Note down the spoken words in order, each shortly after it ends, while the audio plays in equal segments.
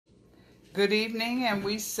Good evening, and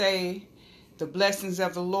we say the blessings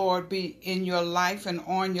of the Lord be in your life and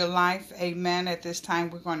on your life. Amen. At this time,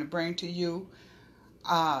 we're going to bring to you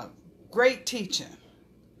great teaching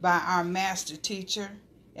by our master teacher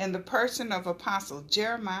in the person of Apostle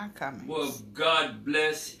Jeremiah Cummings. Well, God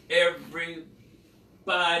bless everybody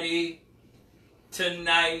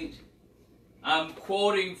tonight. I'm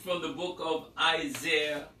quoting from the book of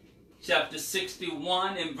Isaiah, chapter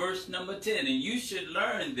 61 and verse number 10, and you should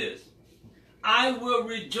learn this. I will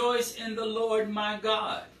rejoice in the Lord my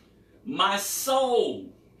God. My soul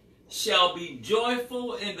shall be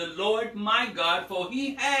joyful in the Lord my God, for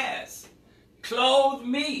he has clothed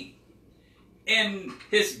me in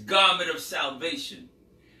his garment of salvation,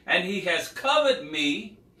 and he has covered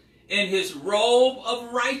me in his robe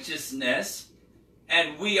of righteousness,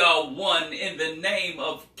 and we are one in the name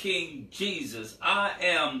of King Jesus. I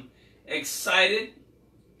am excited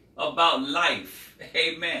about life.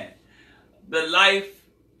 Amen. The life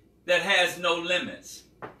that has no limits.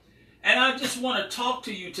 And I just want to talk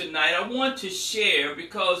to you tonight. I want to share,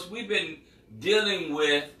 because we've been dealing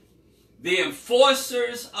with the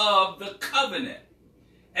enforcers of the covenant.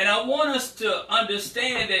 And I want us to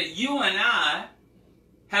understand that you and I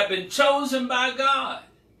have been chosen by God.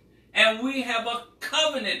 And we have a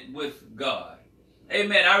covenant with God.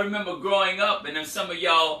 Amen. I remember growing up, and then some of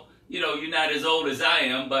y'all, you're not as old as I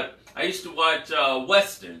am, but I used to watch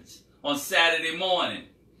Westerns on Saturday morning.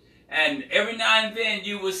 And every now and then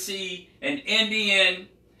you would see an Indian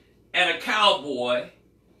and a cowboy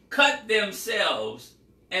cut themselves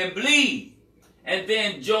and bleed, and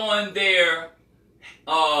then join their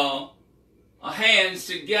hands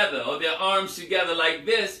together or their arms together like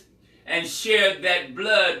this and share that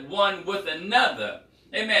blood one with another.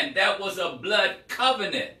 Amen. That was a blood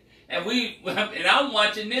covenant. And I'm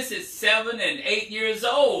watching this at 7 and 8 years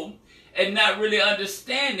old and not really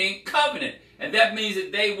understanding covenant. And that means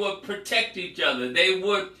that they would protect each other. They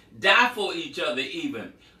would die for each other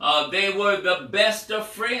even. They were the best of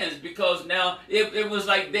friends, because now it was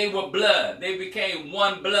like they were blood. They became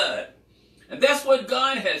one blood. And that's what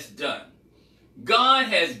God has done. God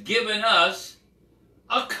has given us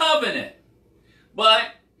a covenant.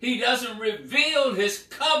 But he doesn't reveal his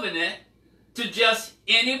covenant to just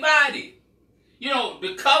anybody.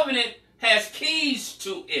 The covenant has keys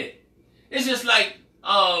to it. It's just like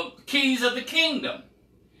keys of the kingdom.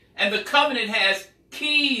 And the covenant has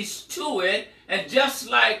keys to it. And just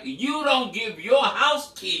like you don't give your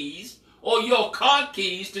house keys or your car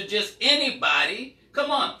keys to just anybody, come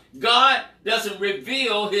on, God doesn't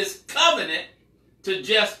reveal his covenant to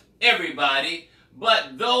just everybody,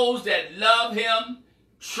 but those that love him,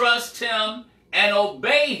 trust him, and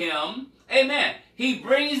obey him. Amen. He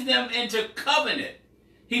brings them into covenant.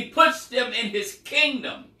 He puts them in his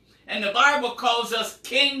kingdom. And the Bible calls us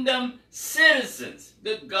kingdom citizens.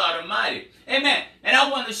 Good God Almighty. Amen. And I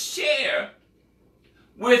want to share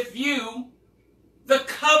with you the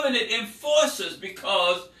covenant enforcers,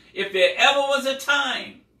 because if there ever was a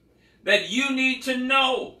time that you need to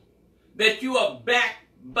know that you are backed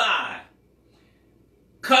by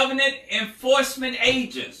covenant enforcement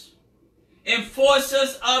agents,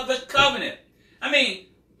 enforcers of the covenant. I mean,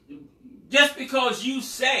 just because you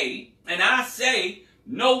say, and I say,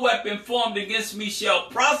 no weapon formed against me shall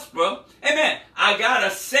prosper. Amen. I got to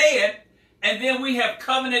say it. And then we have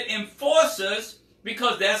covenant enforcers,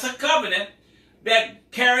 because that's a covenant, that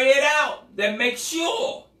carry it out, that make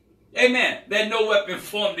sure, amen, that no weapon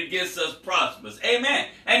formed against us prospers. Amen.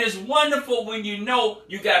 And it's wonderful when you know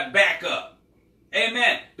you got backup.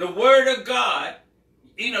 Amen. The word of God,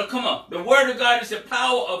 come on. The word of God is the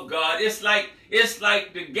power of God. It's like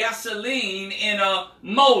the gasoline in a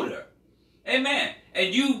motor. Amen.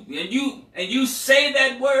 And you say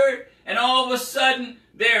that word, and all of a sudden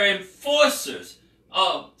they're enforcers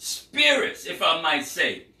of spirits, if I might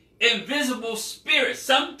say. Invisible spirits.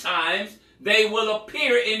 Sometimes they will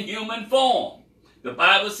appear in human form. The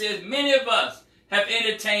Bible says many of us have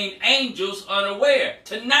entertained angels unaware.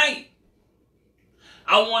 Tonight,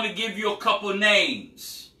 I want to give you a couple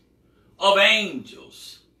names of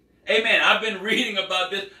angels. Amen. I've been reading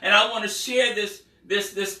about this, and I want to share this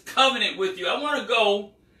covenant with you. I want to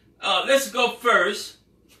go, let's go first.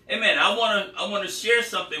 Amen. I want to share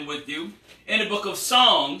something with you in the book of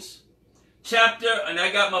Psalms, chapter, and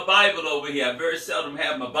I got my Bible over here. I very seldom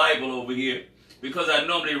have my Bible over here because I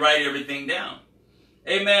normally write everything down.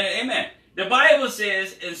 Amen. Amen. The Bible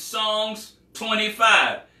says in Psalms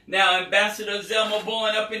 25. Now, Ambassador Zelma,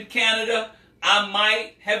 born up in Canada, I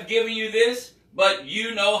might have given you this, but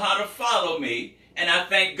you know how to follow me, and I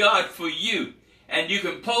thank God for you. And you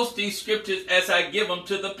can post these scriptures as I give them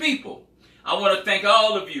to the people. I want to thank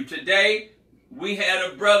all of you. Today, we had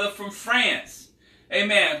a brother from France,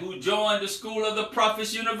 amen, who joined the School of the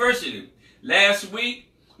Prophets University. Last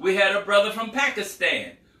week, we had a brother from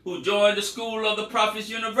Pakistan who joined the School of the Prophets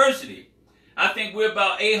University. I think we're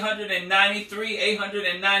about 893,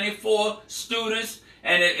 894 students.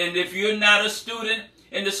 And if you're not a student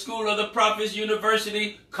in the School of the Prophets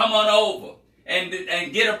University, come on over and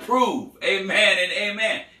get approved. Amen and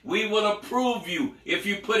amen. We will approve you if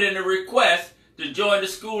you put in a request to join the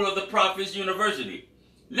School of the Prophets University.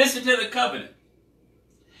 Listen to the covenant.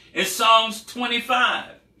 In Psalms 25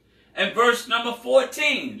 and verse number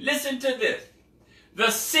 14, listen to this. The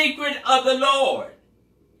secret of the Lord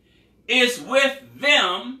is with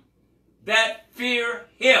them that fear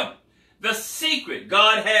him. The secret.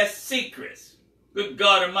 God has secrets. Good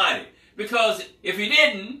God Almighty. Because if he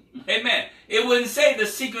didn't, amen, it wouldn't say the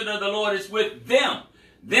secret of the Lord is with them.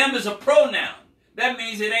 Them is a pronoun. That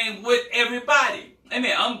means it ain't with everybody.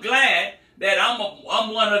 Amen. I'm glad that I'm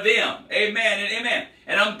one of them. Amen and amen.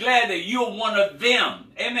 And I'm glad that you're one of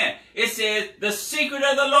them. Amen. It says the secret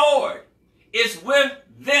of the Lord is with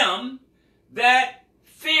them that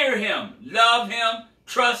fear him, love him,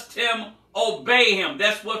 trust him, obey him.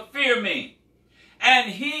 That's what fear means.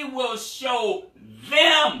 And he will show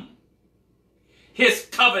them his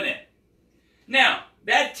covenant. Now,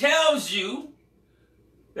 that tells you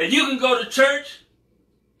that you can go to church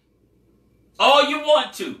all you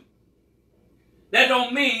want to. That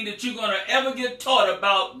don't mean that you're going to ever get taught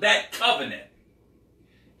about that covenant.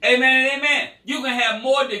 Amen and amen. You can have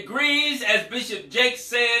more degrees, as Bishop Jake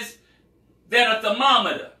says, than a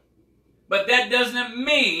thermometer. But that doesn't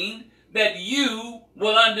mean that you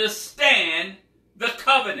will understand the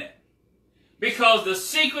covenant. Because the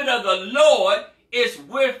secret of the Lord is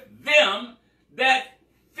with them that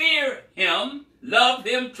fear him, love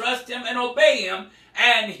him, trust him, and obey him,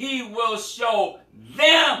 and he will show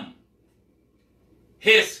them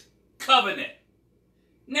his covenant.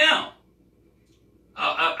 Now,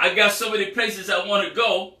 I got so many places I want to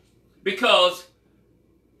go, because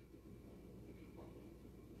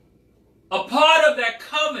a part of that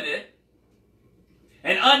covenant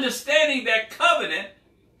and understanding that covenant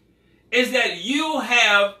is that you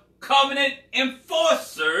have covenant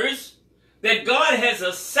enforcers that God has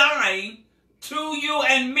assigned to you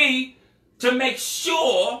and me to make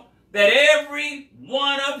sure that every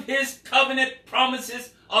one of his covenant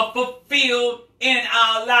promises are fulfilled in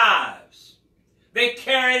our lives. They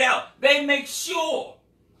carry it out. They make sure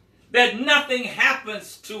that nothing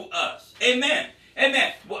happens to us. Amen.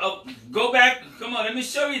 Amen. Well, go back. Come on, let me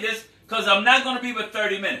show you this, because I'm not going to be but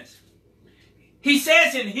 30 minutes. He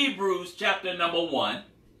says in Hebrews chapter number 1,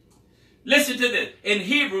 listen to this. In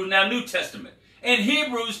Hebrews, now New Testament. In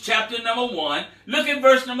Hebrews chapter number 1, look at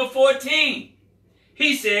verse number 14.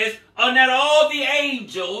 He says, are not all the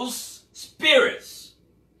angels spirits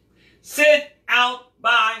sent out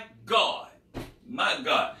by God? My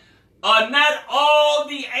God. Are not all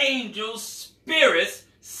the angels spirits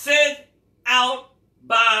sent out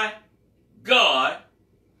by God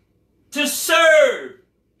to serve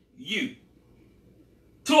you,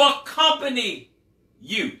 to accompany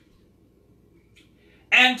you,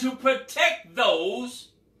 and to protect those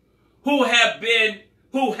who have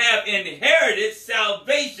inherited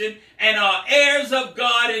salvation and are heirs of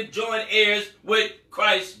God and joint heirs with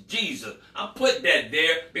Christ Jesus? I put that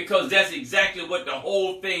there because that's exactly what the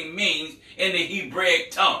whole thing means in the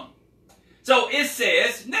Hebraic tongue. So it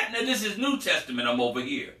says, now this is New Testament, I'm over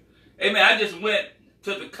here. Amen. I just went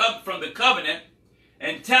to from the covenant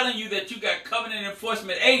and telling you that you got covenant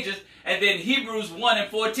enforcement agents, and then Hebrews 1 and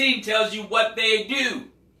 14 tells you what they do.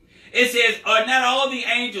 It says, are not all the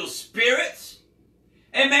angels spirits?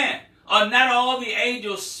 Amen. Are not all the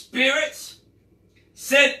angels spirits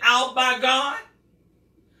sent out by God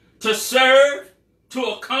to serve, to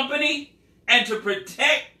accompany, and to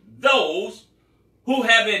protect those who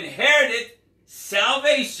have inherited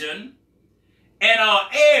salvation and are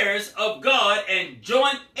heirs of God and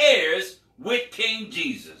joint heirs with King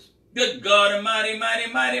Jesus? Good God Almighty,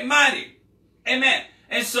 mighty, mighty, mighty. Amen.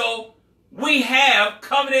 And so we have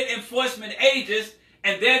covenant enforcement agents,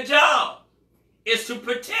 and their job is to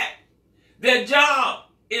protect. Their job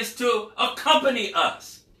is to accompany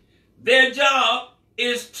us. Their job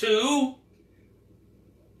is to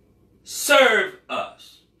serve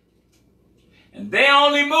us. And they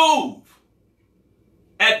only move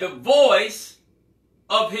at the voice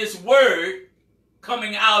of his word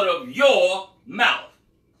coming out of your mouth.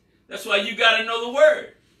 That's why you got to know the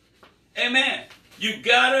word. Amen. You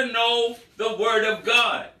got to know the word of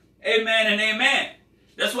God. Amen and amen.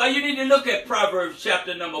 That's why you need to look at Proverbs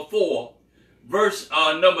chapter number 4, verse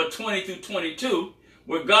number 20 through 22,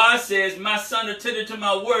 where God says, my son, attend to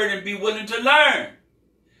my word and be willing to learn.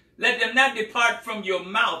 Let them not depart from your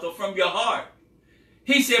mouth or from your heart.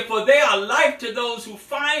 He said, for they are life to those who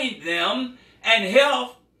find them and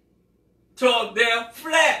health to their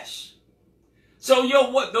flesh. So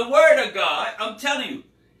the word of God, I'm telling you,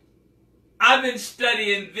 I've been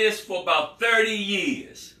studying this for about 30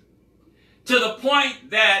 years. To the point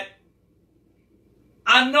that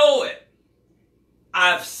I know it.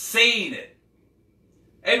 I've seen it.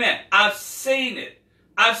 Amen. I've seen it.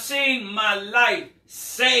 I've seen my life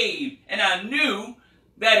saved, and I knew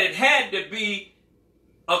that it had to be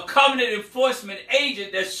a covenant enforcement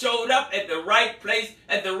agent that showed up at the right place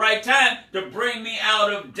at the right time to bring me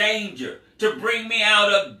out of danger, to bring me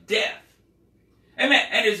out of death. Amen.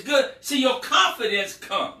 And it's good. See, your confidence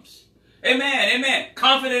comes. Amen. Amen.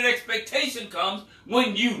 Confident expectation comes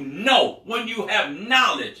when you know, when you have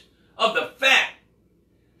knowledge of the fact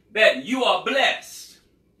that you are blessed.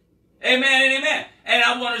 Amen and amen. And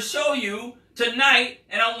I want to show you tonight,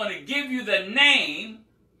 and I want to give you the name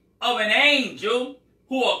of an angel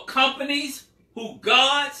who accompanies, who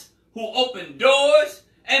guards, who opens doors.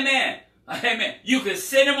 Amen. Amen. You can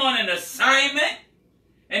send him on an assignment,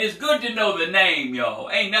 and it's good to know the name,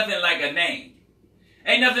 y'all. Ain't nothing like a name.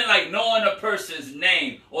 Ain't nothing like knowing a person's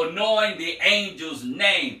name or knowing the angel's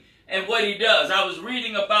name and what he does. I was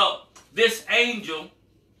reading about this angel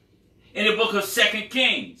in the book of 2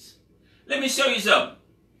 Kings. Let me show you something.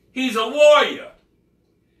 He's a warrior.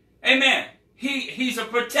 Amen. He's a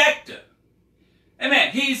protector. Amen.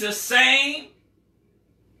 He's the same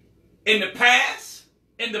in the past,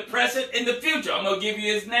 in the present, in the future. I'm going to give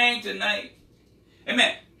you his name tonight.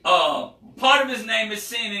 Amen. Part of his name is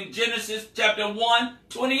seen in Genesis chapter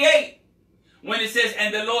 1:28. When it says,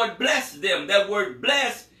 and the Lord blessed them. That word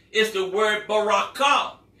blessed is the word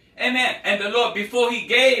barakah. Amen. And the Lord, before he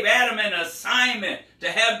gave Adam an assignment to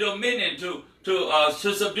have dominion, to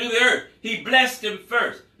subdue the earth, he blessed him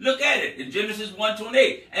first. Look at it in Genesis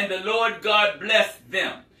 1:28. And the Lord God blessed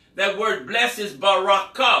them. That word blessed is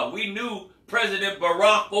barakah. We knew President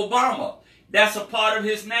Barack Obama. That's a part of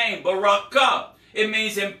his name, barakah. It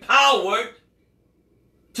means empowered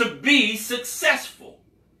to be successful.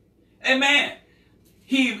 Amen.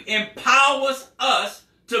 He empowers us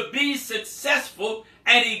to be successful,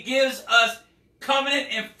 and he gives us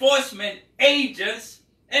covenant enforcement agents.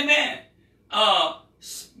 Amen.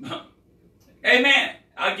 Amen.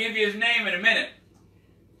 I'll give you his name in a minute.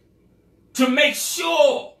 To make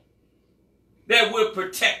sure that we're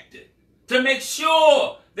protected. To make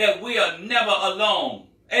sure that we are never alone.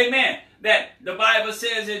 Amen. That the Bible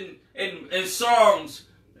says in Psalms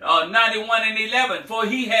 91:11, for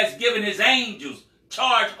he has given his angels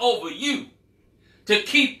charge over you to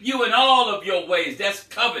keep you in all of your ways. That's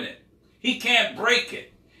covenant. He can't break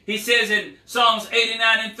it. He says in Psalms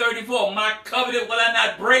 89:34, my covenant will I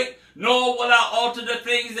not break, nor will I alter the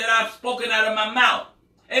things that I've spoken out of my mouth.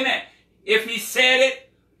 Amen. If he said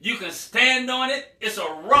it, you can stand on it. It's a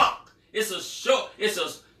rock. It's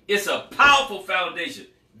a powerful foundation.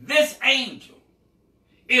 This angel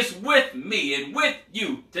is with me and with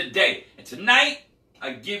you today. And tonight,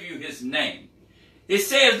 I give you his name. It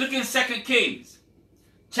says, look in 2 Kings,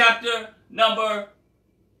 chapter number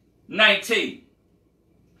 19.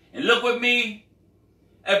 And look with me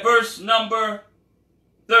at verse number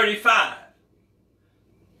 35.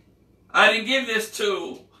 I didn't give this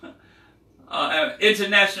to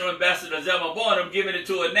International Ambassador Zelma Bourne. I'm giving it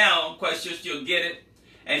to her now. I'm quite sure she'll get it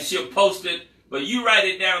and she'll post it. But you write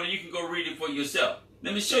it down and you can go read it for yourself.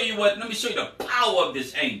 Let me show you the power of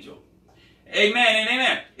this angel. Amen and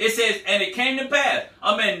amen. It says, and it came to pass.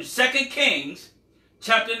 I'm in 2 Kings,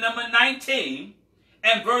 chapter number 19,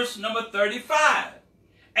 and verse number 35.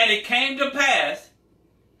 And it came to pass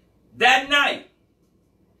that night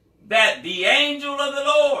that the angel of the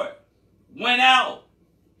Lord went out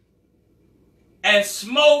and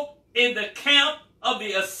smote in the camp of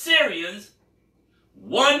the Assyrians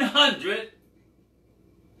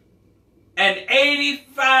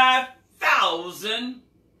 185,000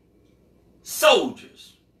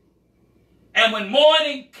 soldiers. And when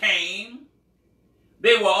morning came,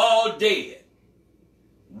 they were all dead.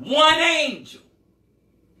 One angel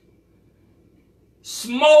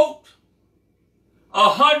smote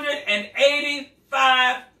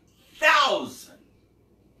 185,000.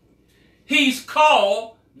 He's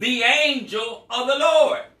called the angel of the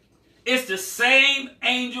Lord. It's the same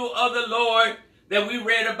angel of the Lord that we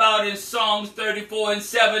read about in Psalms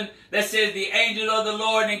 34:7 that says the angel of the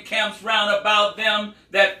Lord encamps round about them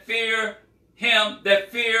that fear him,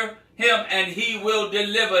 and he will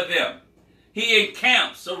deliver them. he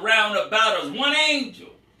encamps around about us. One angel.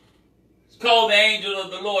 It's called the angel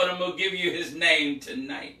of the Lord. I'm going to give you his name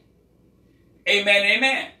tonight. Amen,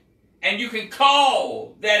 amen. And you can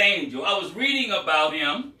call that angel. I was reading about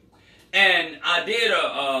him, and I did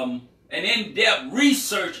an in-depth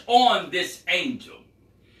research on this angel.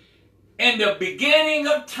 In the beginning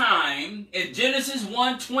of time, in Genesis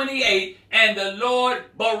 1:28, and the Lord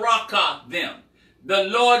baraka them. The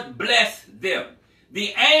Lord blessed them.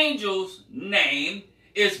 The angel's name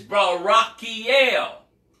is Barakiel,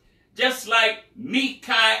 just like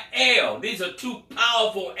Mikael. These are two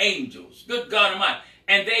powerful angels. Good God Almighty.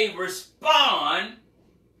 And they respond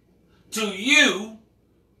to you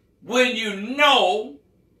when you know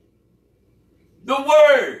the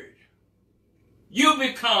word. You're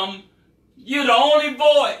the only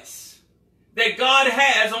voice that God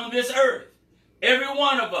has on this earth. Every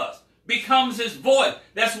one of us becomes his voice.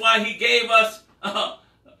 That's why he gave us a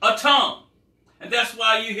tongue. And that's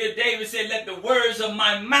why you hear David say, let the words of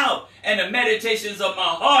my mouth and the meditations of my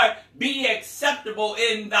heart be acceptable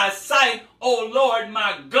in thy sight, O Lord,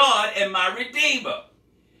 my God and my Redeemer.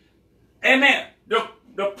 Amen.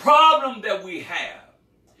 The problem that we have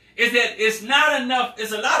is that it's not enough.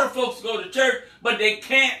 It's a lot of folks go to church, but they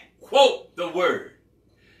can't quote the word.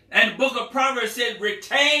 And the book of Proverbs says,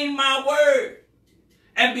 retain my word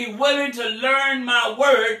and be willing to learn my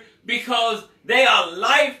word, because they are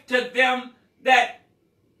life to them that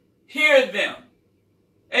hear them.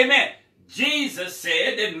 Amen. Jesus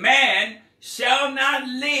said that man shall not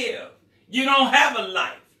live. You don't have a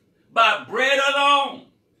life by bread alone,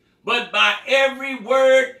 but by every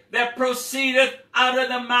word that proceedeth out of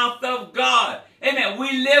the mouth of God. Amen.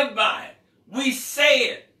 We live by it. We say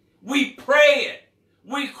it. We pray it.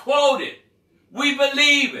 We quote it. We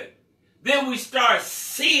believe it. Then we start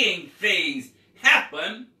seeing things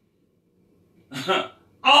happen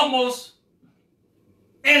almost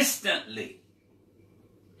instantly.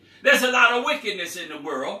 There's a lot of wickedness in the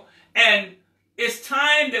world, and it's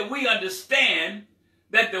time that we understand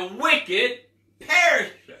that the wicked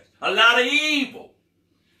perishes. A lot of evil.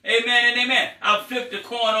 Amen and amen. I'll flip the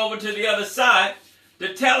coin over to the other side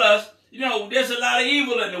to tell us, there's a lot of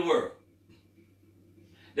evil in the world.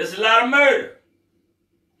 There's a lot of murder.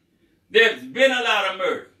 There's been a lot of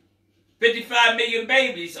murder. 55 million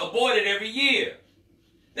babies aborted every year.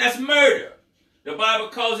 That's murder. The Bible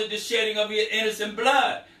calls it the shedding of your innocent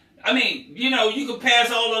blood. I mean, you can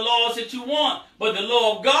pass all the laws that you want, but the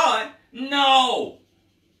law of God, no.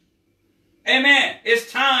 Amen.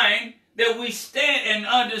 It's time that we stand and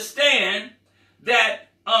understand that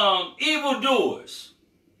evildoers,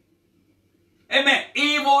 amen,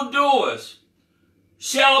 evildoers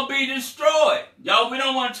shall be destroyed. Y'all, we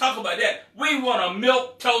don't want to talk about that. We want a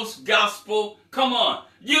milquetoast gospel. Come on.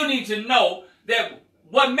 You need to know that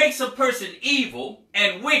what makes a person evil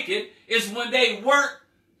and wicked is when they work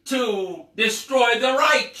to destroy the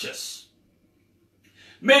righteous.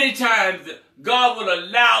 Many times God will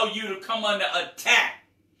allow you to come under attack.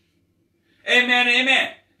 Amen,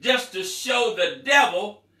 amen. Just to show the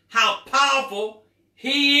devil how powerful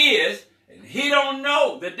he is. And he don't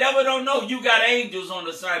know. The devil don't know you got angels on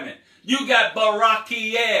assignment. You got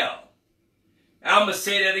Barakiel. I'm going to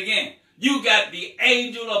say that again. You got the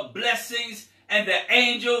angel of blessings and the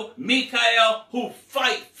angel Mikael who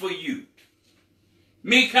fight for you.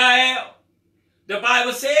 Mikael. The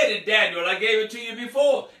Bible said in Daniel, I gave it to you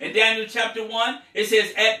before. In Daniel chapter 1, it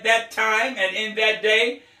says, at that time and in that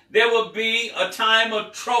day, there will be a time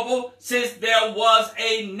of trouble since there was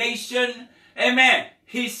a nation. Amen.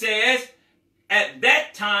 He says, at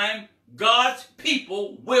that time, God's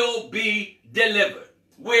people will be delivered.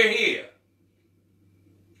 We're here.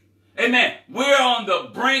 Amen. We're on the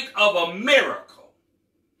brink of a miracle.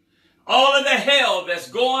 All of the hell that's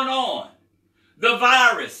going on, the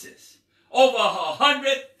viruses, over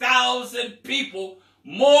 100,000 people,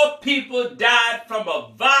 more people died from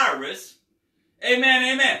a virus,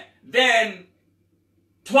 amen, amen, than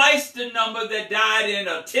twice the number that died in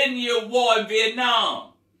a 10-year war in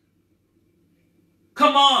Vietnam.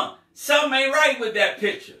 Come on, something ain't right with that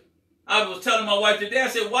picture. I was telling my wife today, I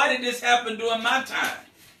said, why did this happen during my time?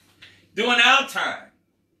 During our time.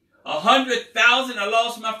 100,000, I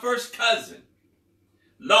lost my first cousin.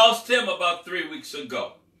 Lost him about 3 weeks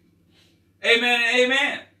ago. Amen and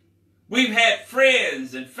amen. We've had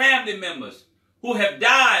friends and family members who have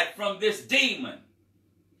died from this demon.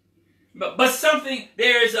 But something,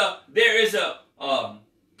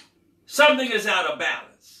 something is out of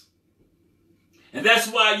balance. And that's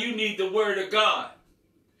why you need the word of God.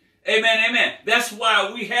 Amen, amen. That's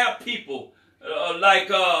why we have people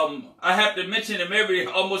I have to mention him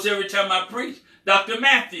almost every time I preach, Dr.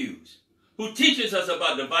 Matthews, who teaches us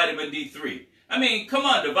about the vitamin D3. I mean, come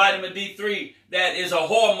on, the vitamin D3, that is a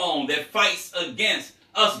hormone that fights against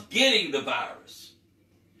us getting the virus.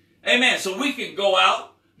 Amen. So we can go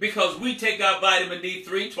out because we take our vitamin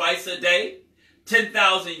D3 twice a day,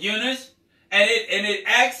 10,000 units, and it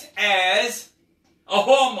acts as a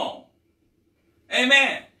hormone.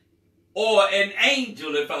 Amen. Or an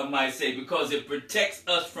angel, if I might say, because it protects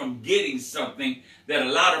us from getting something that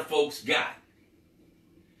a lot of folks got.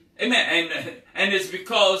 Amen. And it's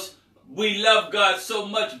because we love God so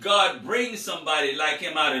much, God brings somebody like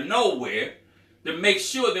him out of nowhere to make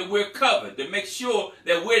sure that we're covered, to make sure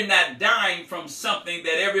that we're not dying from something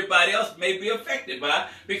that everybody else may be affected by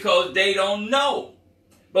because they don't know.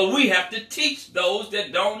 But we have to teach those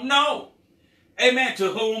that don't know. Amen.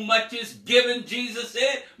 To whom much is given, Jesus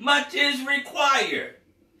said, much is required.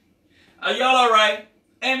 Are y'all all right?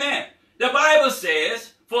 Amen. The Bible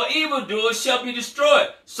says, for evildoers shall be destroyed.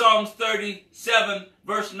 Psalms 37,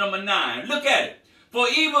 verse number 9. Look at it. For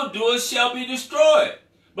evildoers shall be destroyed.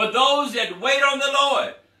 But those that wait on the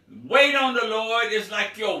Lord, wait on the Lord is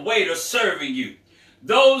like your waiter serving you.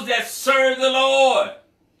 Those that serve the Lord,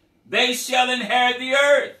 they shall inherit the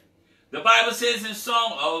earth. The Bible says in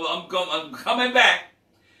Psalm, I'm coming back,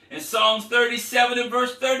 in Psalms 37 and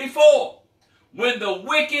verse 34, when the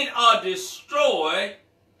wicked are destroyed,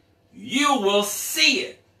 you will see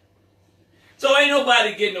it. So ain't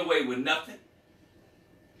nobody getting away with nothing.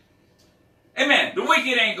 Amen. The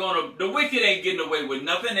wicked ain't getting away with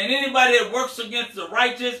nothing. And anybody that works against the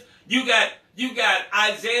righteous, you got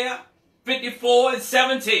Isaiah 54 and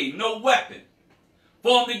 17. No weapon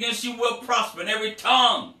formed against you will prosper, and every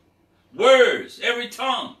tongue, every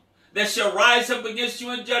tongue that shall rise up against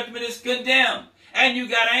you in judgment is condemned. And you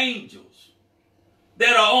got angels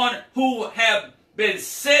that are on, who have been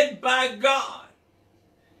sent by God.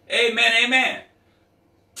 Amen, amen.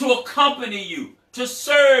 To accompany you, to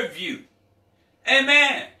serve you.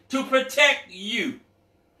 Amen. To protect you.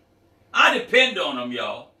 I depend on them,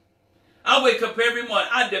 y'all. I wake up every morning.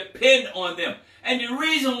 I depend on them. And the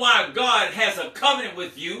reason why God has a covenant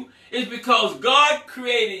with you is because God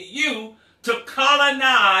created you to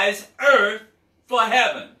colonize earth for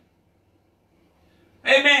heaven.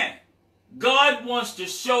 Amen. God wants to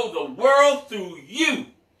show the world through you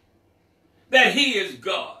that he is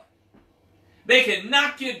God. They can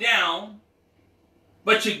knock you down,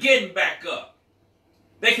 but you're getting back up.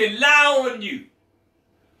 They can lie on you,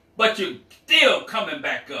 but you're still coming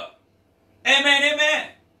back up. Amen, amen.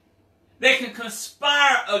 They can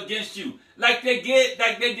conspire against you like they did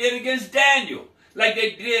against Daniel, like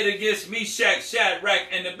they did against Meshach,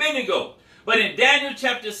 Shadrach, and Abednego. But in Daniel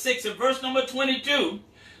chapter 6 and verse number 22,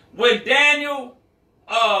 when Daniel,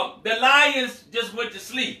 the lions just went to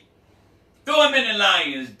sleep, threw him in the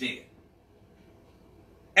lion's den.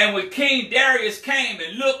 And when King Darius came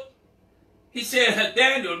and looked, he said,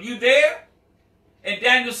 Daniel, you there? In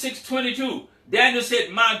Daniel 6:22, Daniel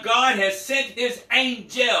said, my God has sent his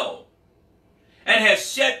angel and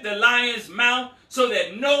has shut the lion's mouth so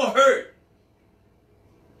that no hurt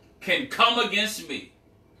can come against me.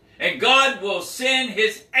 And God will send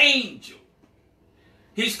his angel.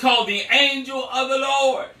 He's called the angel of the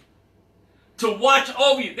Lord to watch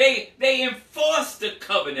over you. They enforce the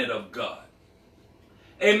covenant of God.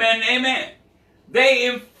 Amen, amen. They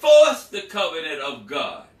enforce the covenant of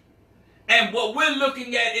God. And what we're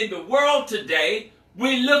looking at in the world today,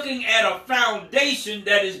 we're looking at a foundation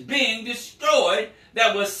that is being destroyed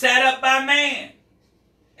that was set up by man.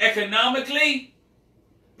 Economically,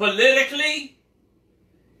 politically,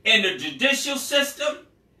 in the judicial system,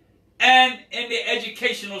 and in the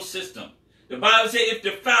educational system. The Bible says, if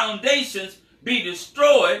the foundations be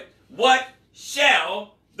destroyed, what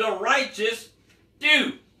shall the righteous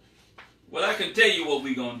do? Well, I can tell you what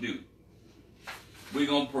we're going to do. We're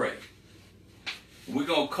going to pray. We're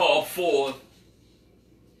going to call forth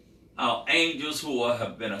our angels who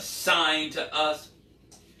have been assigned to us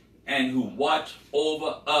and who watch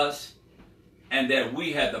over us, and that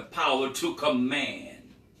we have the power to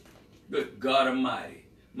command. Good God Almighty.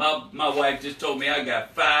 My wife just told me I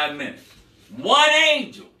got 5 minutes. One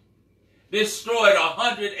angel destroyed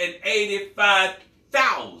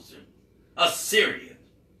 185,000 Assyrians.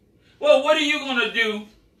 Well, what are you going to do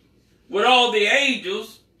with all the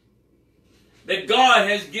angels that God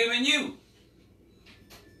has given you?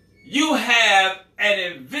 You have an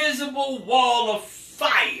invisible wall of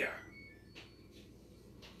fire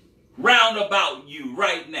round about you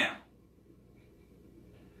right now.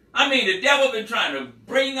 I mean, the devil been trying to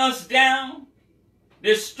bring us down,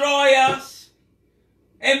 destroy us,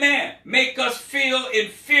 amen, make us feel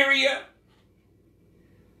inferior,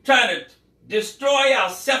 trying to destroy our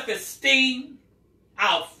self-esteem,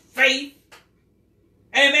 our faith.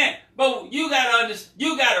 Amen. But you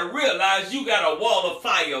gotta realize you got a wall of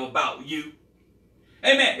fire about you.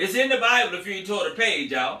 Amen. It's in the Bible if you tore the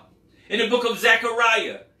page out. In the book of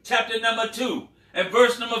Zechariah, chapter number 2 and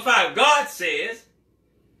verse number 5, God says,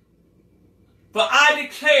 "For I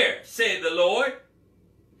declare, said the Lord,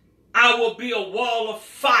 I will be a wall of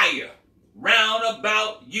fire round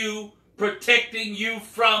about you, protecting you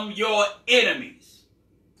from your enemies.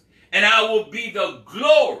 And I will be the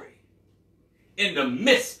glory in the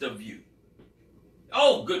midst of you."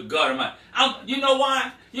 Oh, good God Almighty. You know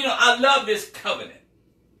why? I love this covenant.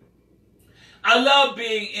 I love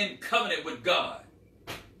being in covenant with God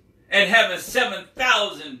and having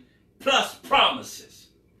 7,000 plus promises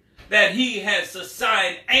that he has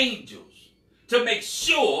assigned angels to make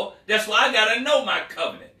sure. That's why I got to know my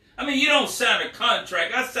covenant. I mean, you don't sign a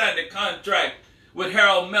contract. I signed a contract with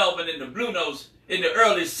Harold Melvin and the Blue Notes in the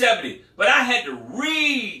early 70s, but I had to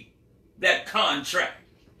read that contract.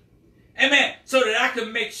 Amen. So that I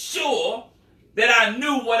could make sure that I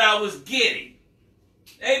knew what I was getting.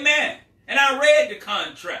 Amen. And I read the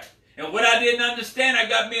contract. And what I didn't understand, I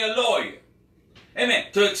got me a lawyer. Amen.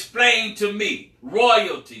 To explain to me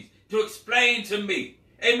royalties. To explain to me.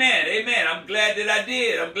 Amen. Amen. I'm glad that I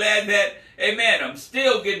did. I'm glad that, amen, I'm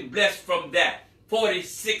still getting blessed from that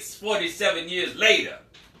 46, 47 years later.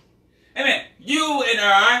 Amen. You and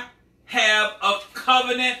I have a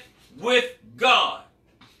covenant with God.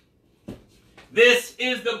 This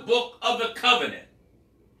is the book of the covenant.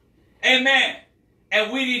 Amen.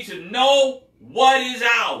 And we need to know what is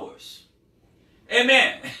ours.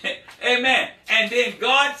 Amen. Amen. And then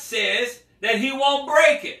God says that he won't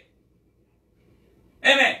break it.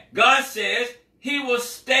 Amen. God says he will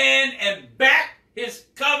stand and back his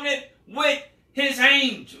covenant with his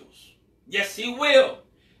angels. Yes, he will.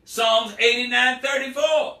 Psalms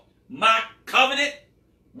 89:34. My covenant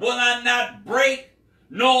will I not break,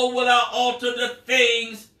 nor will I alter the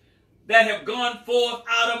things that have gone forth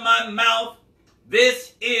out of my mouth.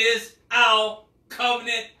 This is our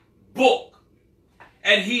covenant book.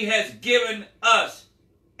 And he has given us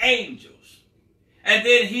angels. And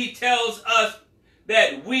then he tells us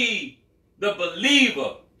that we, the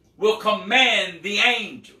believer, will command the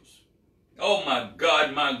angels. Oh my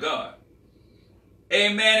God, my God.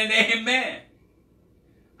 Amen and amen.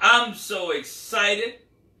 I'm so excited.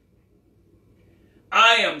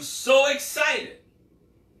 I am so excited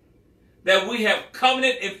that we have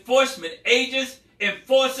covenant enforcement agents,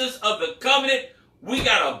 enforcers of the covenant. We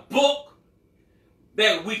got a book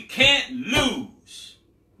that we can't lose.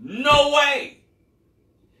 No way.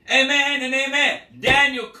 Amen and amen.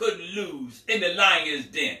 Daniel couldn't lose in the lion's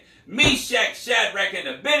den. Meshach, Shadrach, and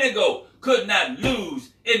Abednego could not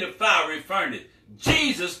lose in the fiery furnace.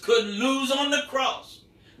 Jesus couldn't lose on the cross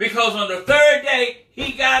because on the third day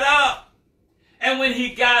he got up. And when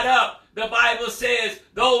he got up, the Bible says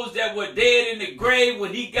those that were dead in the grave,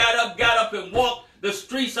 when he got up and walked the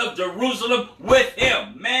streets of Jerusalem with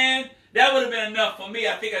him. Man, that would have been enough for me.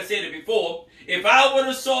 I think I said it before. If I would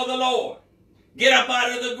have saw the Lord get up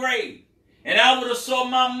out of the grave, and I would have saw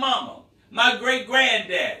my mama, my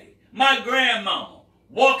great-granddaddy, my grandmama,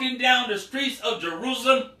 walking down the streets of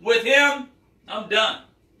Jerusalem with him, I'm done.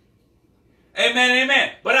 Amen,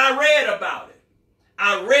 amen. But I read about it.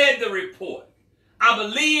 I read the report. I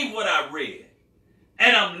believe what I read.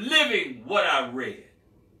 And I'm living what I read.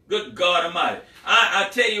 Good God Almighty. I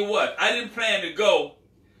tell you what, I didn't plan to go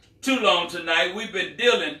too long tonight. We've been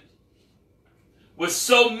dealing with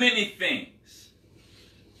so many things.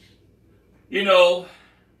 You know,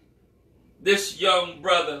 this young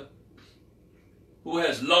brother who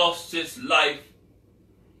has lost his life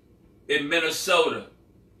in Minnesota,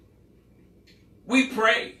 we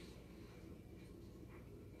pray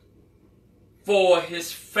for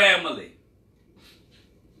his family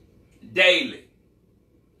daily.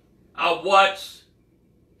 I watched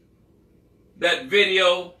that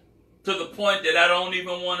video to the point that I don't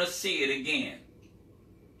even want to see it again.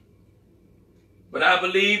 But I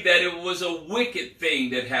believe that it was a wicked thing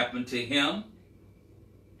that happened to him.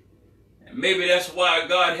 And maybe that's why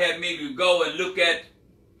God had me to go and look at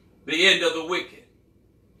the end of the wicked.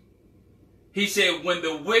 He said, when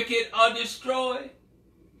the wicked are destroyed,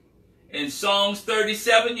 in Psalms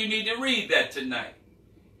 37, you need to read that tonight.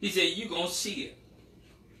 He said, you're going to see it.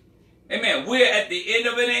 Amen. We're at the end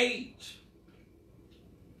of an age.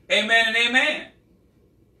 Amen and amen.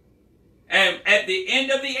 And at the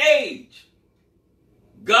end of the age,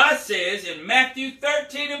 God says in Matthew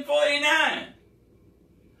 13:49,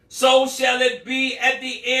 so shall it be at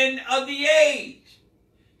the end of the age.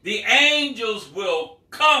 The angels will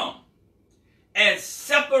come and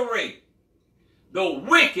separate the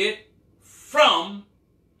wicked from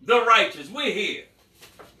the righteous. We're here.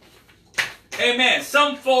 Amen.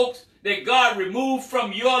 Some folks that God removed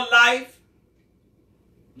from your life,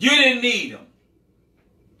 you didn't need them.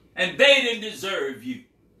 And they didn't deserve you.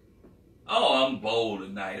 Oh, I'm bold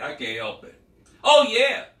tonight. I can't help it. Oh,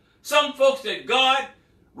 yeah. Some folks that God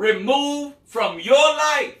removed from your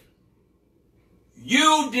life,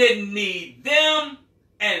 you didn't need them,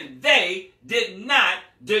 and they did not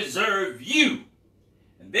deserve you.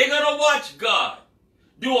 And they're going to watch God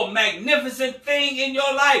do a magnificent thing in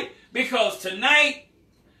your life, because tonight,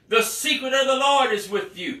 the secret of the Lord is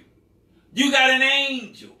with you. You got an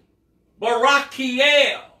angel,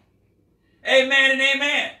 Barakiel. Amen and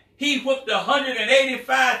amen. He whipped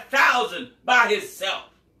 185,000 by himself.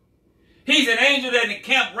 He's an angel that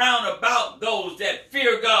encamped round about those that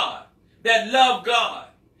fear God, that love God,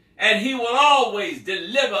 and he will always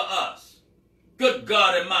deliver us. Good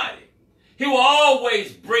God Almighty. He will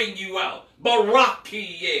always bring you out.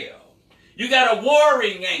 Barakiel. You got a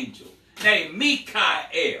warring angel named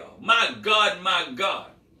Mikael. My God, my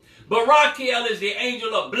God. Barakiel is the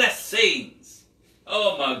angel of blessings.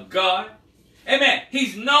 Oh my God. Amen.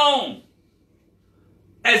 He's known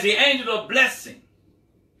as the angel of blessing.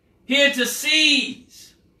 He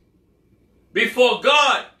intercedes before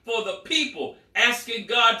God for the people, asking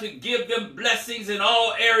God to give them blessings in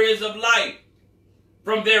all areas of life,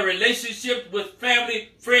 from their relationships with family,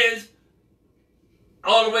 friends,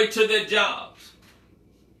 all the way to their jobs.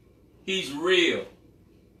 He's real.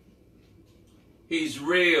 He's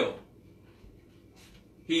real.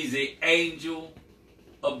 He's the angel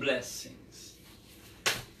of blessings.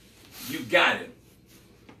 You got him.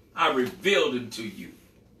 I revealed him to you.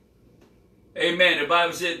 Amen. The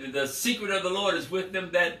Bible said that the secret of the Lord is with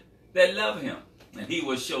them that love him, and he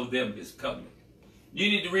will show them his covenant. You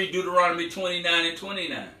need to read Deuteronomy 29 and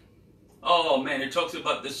 29. Oh, man, it talks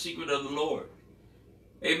about the secret of the Lord.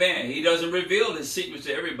 Amen. He doesn't reveal his secrets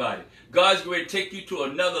to everybody. God's going to take you to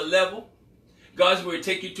another level. God's going to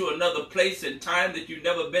take you to another place and time that you've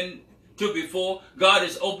never been to before. God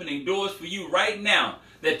is opening doors for you right now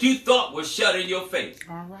that you thought was shut in your face.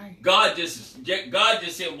 All right. God just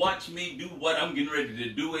said, watch me do what I'm getting ready to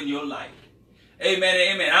do in your life. Amen.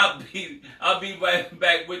 Amen. I'll be right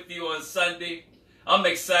back with you on Sunday. I'm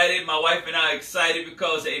excited. My wife and I are excited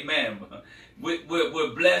because, amen,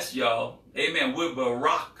 we're blessed, y'all. Amen. We're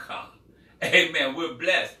baraka. Amen. We're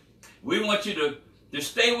blessed. We want you to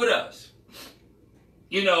stay with us.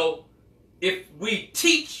 You know, if we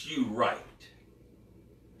teach you right,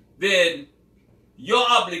 then your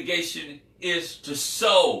obligation is to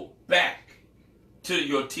sow back to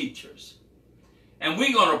your teachers. And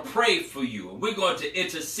we're going to pray for you. We're going to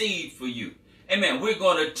intercede for you. Amen. We're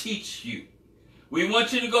going to teach you. We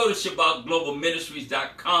want you to go to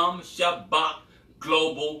ShabbatGlobalMinistries.com,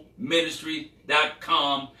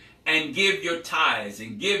 ShabbatGlobalMinistries.com, and give your tithes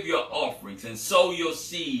and give your offerings and sow your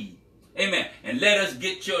seed. Amen. And let us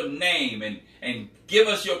get your name and give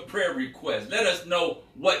us your prayer requests. Let us know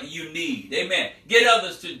what you need. Amen. Get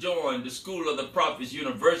others to join the School of the Prophets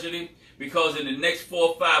University, because in the next 4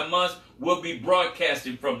 or 5 months, we'll be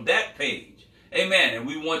broadcasting from that page. Amen. And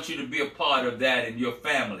we want you to be a part of that and your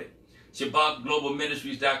family.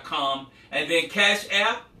 ShabbatGlobalMinistries.com. And then Cash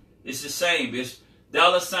App, it's the same. It's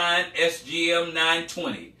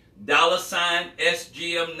 $SGM920.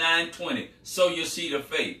 $SGM920. Sow your seed of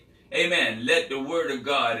faith. Amen. Let the word of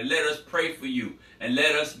God, and let us pray for you, and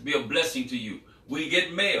let us be a blessing to you. We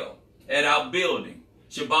get mail at our building,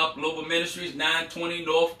 Shabbat Global Ministries, 920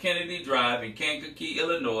 North Kennedy Drive in Kankakee,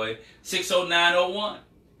 Illinois, 60901.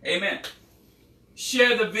 Amen.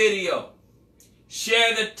 Share the video.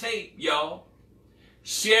 Share the tape, y'all.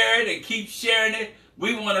 Share it and keep sharing it.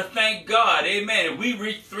 We want to thank God. Amen. If we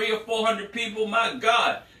reach 300 or 400 people, my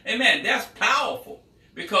God. Amen. That's powerful.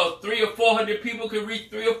 Because 300 or 400 people can reach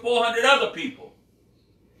 300 or 400 other people.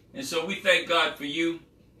 And so we thank God for you.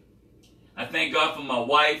 I thank God for my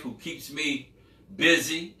wife who keeps me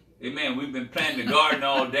busy. Amen. We've been planting the garden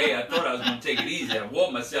all day. I thought I was going to take it easy. I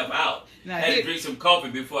wore myself out. Now, had to drink some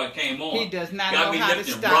coffee before I came on. He does not got know me how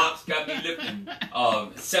lifting to stop. rocks. Got me lifting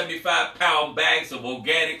 75-pound bags of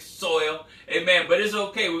organic soil. Amen. But it's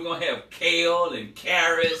okay. We're going to have kale and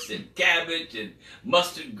carrots and cabbage and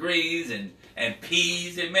mustard greens and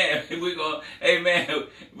peas. Amen. We're going, amen.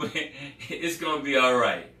 It's going to be all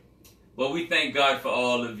right. But we thank God for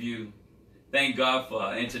all of you. Thank God for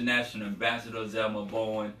our International Ambassador Zelma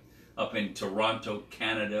Bowen up in Toronto,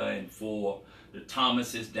 Canada, and for the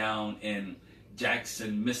Thomases down in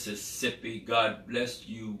Jackson, Mississippi. God bless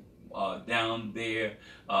you down there.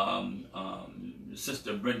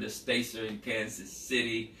 Sister Brenda Stacer in Kansas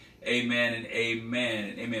City. Amen and amen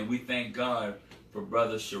and amen. We thank God for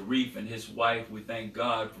Brother Sharif and his wife. We thank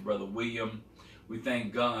God for Brother William. We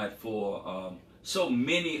thank God for so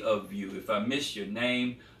many of you. If I miss your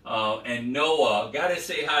name, and Noah, gotta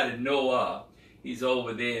say hi to Noah. He's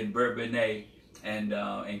over there in Bourbonnais,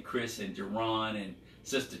 and Chris and Jerron and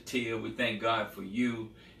Sister Tia. We thank God for you,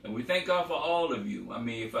 and we thank God for all of you. I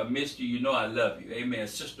mean, if I missed you, you know I love you. Amen.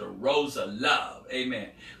 Sister Rosa Love. Amen.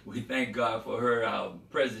 We thank God for her, our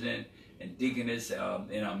president and deaconess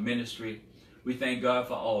in our ministry. We thank God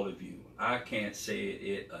for all of you. I can't say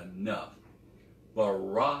it enough.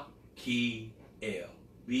 Barakiel.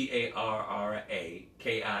 B-A-R-R-A-K-I-E-L.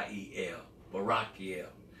 Barakiel.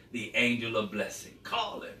 The angel of blessing.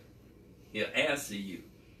 Call him. He'll answer you.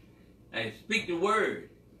 And speak the word.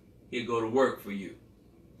 He'll go to work for you.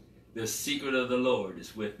 The secret of the Lord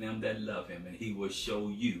is with them that love him, and he will show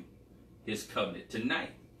you his covenant.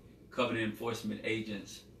 Tonight, covenant enforcement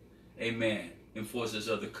agents, amen, enforcers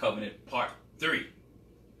of the covenant, part 3.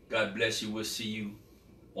 God bless you. We'll see you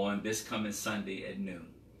on this coming Sunday at noon.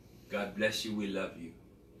 God bless you. We love you.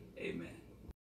 Amen.